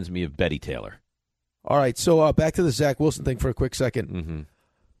reminds me of Betty Taylor. All right, so back to the Zach Wilson thing for a quick second. Mm-hmm.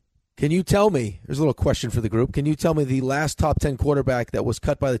 Can you tell me, here's a little question for the group, can you tell me the last top 10 quarterback that was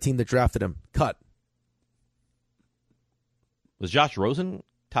cut by the team that drafted him? Cut. Was Josh Rosen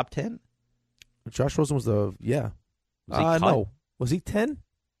top 10? Josh Rosen was Was he cut? No. Was he 10?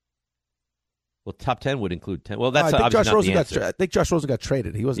 Well, top 10 would include 10. Well, that's I think obviously Josh not Rosen the answer. I think Josh Rosen got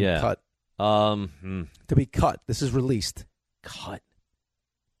traded. He wasn't cut. To be cut. This is released. Cut.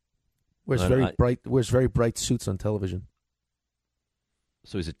 Wears very bright suits on television.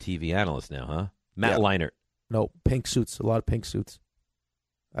 So he's a TV analyst now, huh? Matt Leinart. No, pink suits. A lot of pink suits.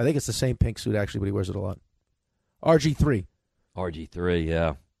 I think it's the same pink suit, actually, but he wears it a lot. RG3. RG3,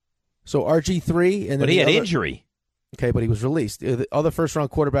 yeah. So RG3. But he had injury. Okay, but he was released. The other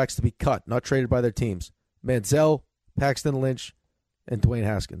first-round quarterbacks to be cut, not traded by their teams. Manziel, Paxton Lynch, and Dwayne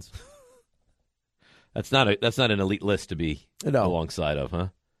Haskins. That's not an elite list to be alongside of, huh?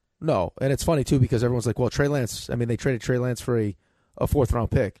 No, and it's funny, too, because everyone's like, well, Trey Lance, I mean, they traded Trey Lance for a fourth-round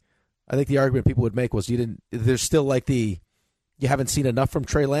pick. I think the argument people would make was there's still like you haven't seen enough from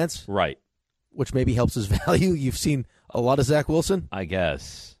Trey Lance. Right. Which maybe helps his value. You've seen a lot of Zach Wilson. I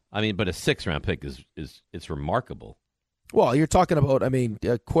guess. I mean, but a 6th-round pick is remarkable. Well, you're talking about,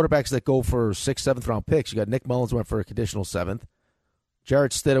 quarterbacks that go for 6th, 7th-round picks. You got Nick Mullins went for a conditional 7th.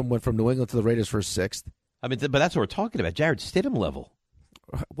 Jarrett Stidham went from New England to the Raiders for a 6th. I mean, but that's what we're talking about, Jarrett Stidham level.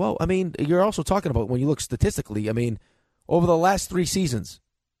 Well, I mean, you're also talking about, when you look statistically, I mean, over the last 3 seasons,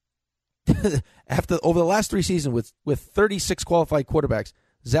 over the last 3 seasons with 36 qualified quarterbacks,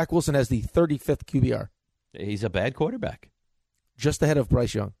 Zach Wilson has the 35th QBR. He's a bad quarterback. Just ahead of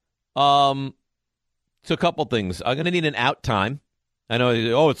Bryce Young. So a couple things. I'm going to need an out time. I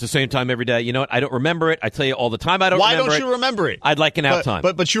know, it's the same time every day. You know what? I don't remember it. I tell you all the time I don't remember it. Why don't you remember it? I'd like an out time.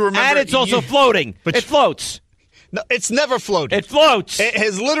 But you remember and it's also floating. It floats. No, it's never floated. It floats. It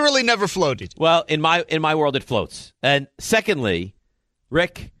has literally never floated. Well, in my world, it floats. And secondly,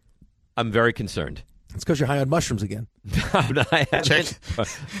 Rick, I'm very concerned. It's because you're high on mushrooms again. Check.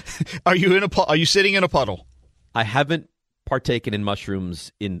 Are you sitting in a puddle? I haven't partaken in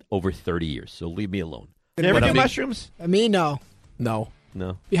mushrooms in over 30 years, so leave me alone. You ever do mushrooms? Me, no. No.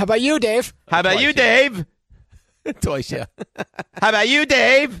 How about you, Dave? How about you, Dave? Twice, yeah. How about you,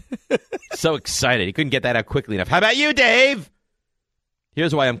 Dave? So excited. He couldn't get that out quickly enough. How about you, Dave?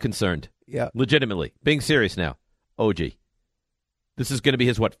 Here's why I'm concerned. Yeah. Legitimately. Being serious now. OG. This is going to be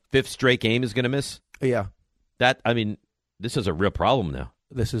his, 5th straight game he's going to miss? Yeah. This is a real problem now.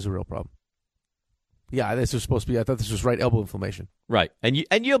 This is a real problem. Yeah, this was supposed to be, I thought this was right elbow inflammation. Right. And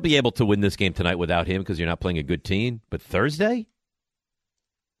you'll be able to win this game tonight without him because you're not playing a good team. But Thursday?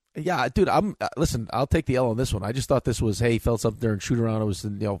 Yeah, dude, listen, I'll take the L on this one. I just thought this was, hey, he felt something there and shoot around. It was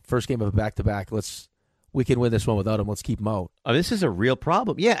first game of a back-to-back. We can win this one without him. Let's keep him out. Oh, this is a real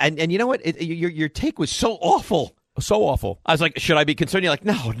problem. Yeah, and you know what? Your take was so awful. So awful. I was like, should I be concerned? You're like,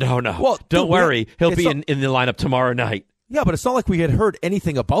 no. Well, don't dude, worry. He'll be in the lineup tomorrow night. Yeah, but it's not like we had heard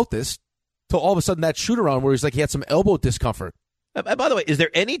anything about this till all of a sudden that shoot-around where he's like he had some elbow discomfort. And by the way, is there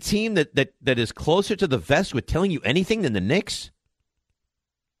any team that is closer to the vest with telling you anything than the Knicks?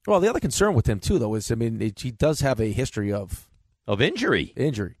 Well, the other concern with him, too, though, is, he does have a history of injury.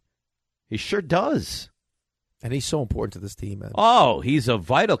 He sure does. And he's so important to this team, man. Oh, he's a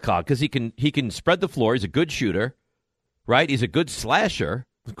vital cog because he can spread the floor. He's a good shooter, right? He's a good slasher.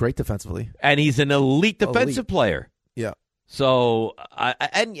 Great defensively. And he's an elite defensive player. Yeah. So,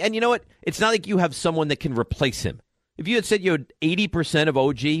 and you know what? It's not like you have someone that can replace him. If you had said you had 80% of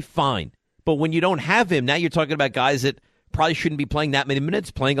OG, fine. But when you don't have him, now you're talking about guys that probably shouldn't be playing that many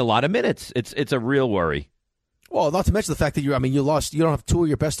minutes, playing a lot of minutes. It's a real worry. Well, not to mention the fact that you don't have two of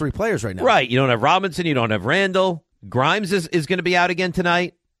your best three players right now. Right. You don't have Robinson. You don't have Randall. Grimes is going to be out again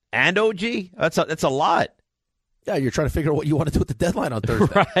tonight. And OG. That's a lot. Yeah, you're trying to figure out what you want to do at the deadline on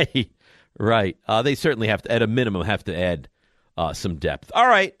Thursday. Right. They certainly have to, at a minimum, have to add some depth. All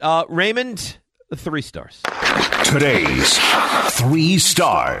right. Raymond, 3 stars. Today's 3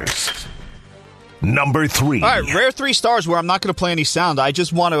 stars. Number 3. All right, rare 3 stars where I'm not going to play any sound. I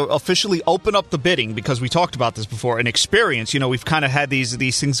just want to officially open up the bidding because we talked about this before. An experience, we've kind of had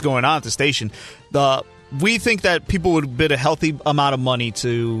these things going on at the station. We think that people would bid a healthy amount of money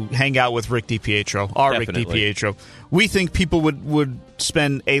to hang out with Rick DiPietro, Definitely. Rick DiPietro. We think people would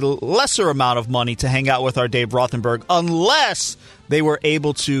spend a lesser amount of money to hang out with our Dave Rothenberg unless they were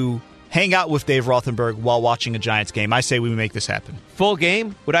able to hang out with Dave Rothenberg while watching a Giants game. I say we make this happen. Full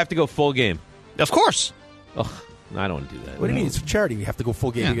game? Would I have to go full game? Of course. Oh, I don't want to do that. What do you mean? It's for charity. You have to go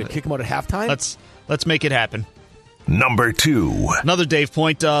full game. You're going to kick him out at halftime? Let's make it happen. Number 2. Another Dave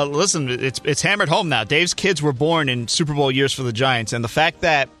point. Listen, it's hammered home now. Dave's kids were born in Super Bowl years for the Giants, and the fact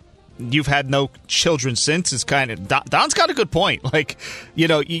that you've had no children since is kind of... Don's got a good point.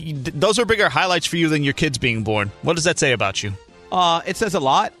 Those are bigger highlights for you than your kids being born. What does that say about you? It says a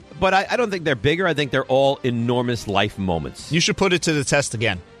lot, but I don't think they're bigger. I think they're all enormous life moments. You should put it to the test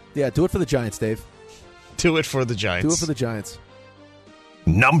again. Yeah, do it for the Giants, Dave. Do it for the Giants. Do it for the Giants.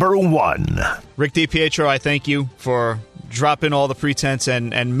 Number 1. Rick DiPietro, I thank you for dropping all the pretense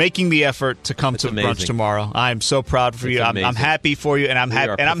and making the effort to come to brunch tomorrow. I'm so proud for you. I'm happy for you, and I'm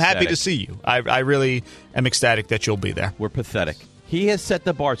happy to see you. I really am ecstatic that you'll be there. We're pathetic. He has set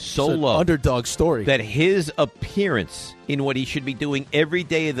the bar so low. Underdog story. That his appearance in what he should be doing every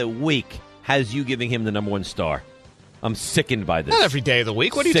day of the week has you giving him the number 1 star. I'm sickened by this. Not every day of the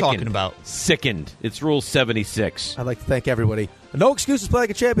week. What are you talking about? Sickened. It's Rule 76. I'd like to thank everybody. No excuses, play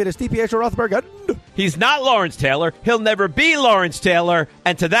like a champion. It's DiPietro Rothenberg. He's not Lawrence Taylor. He'll never be Lawrence Taylor.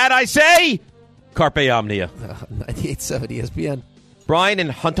 And to that I say, Carpe Omnia. 98.7 ESPN. Brian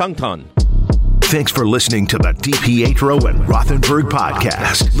and Huntington. Thanks for listening to the DiPietro and Rothenberg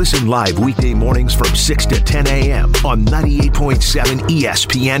podcast. Listen live weekday mornings from 6 to 10 a.m. on 98.7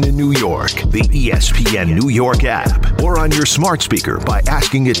 ESPN in New York, the ESPN New York app, or on your smart speaker by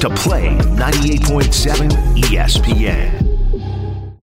asking it to play 98.7 ESPN.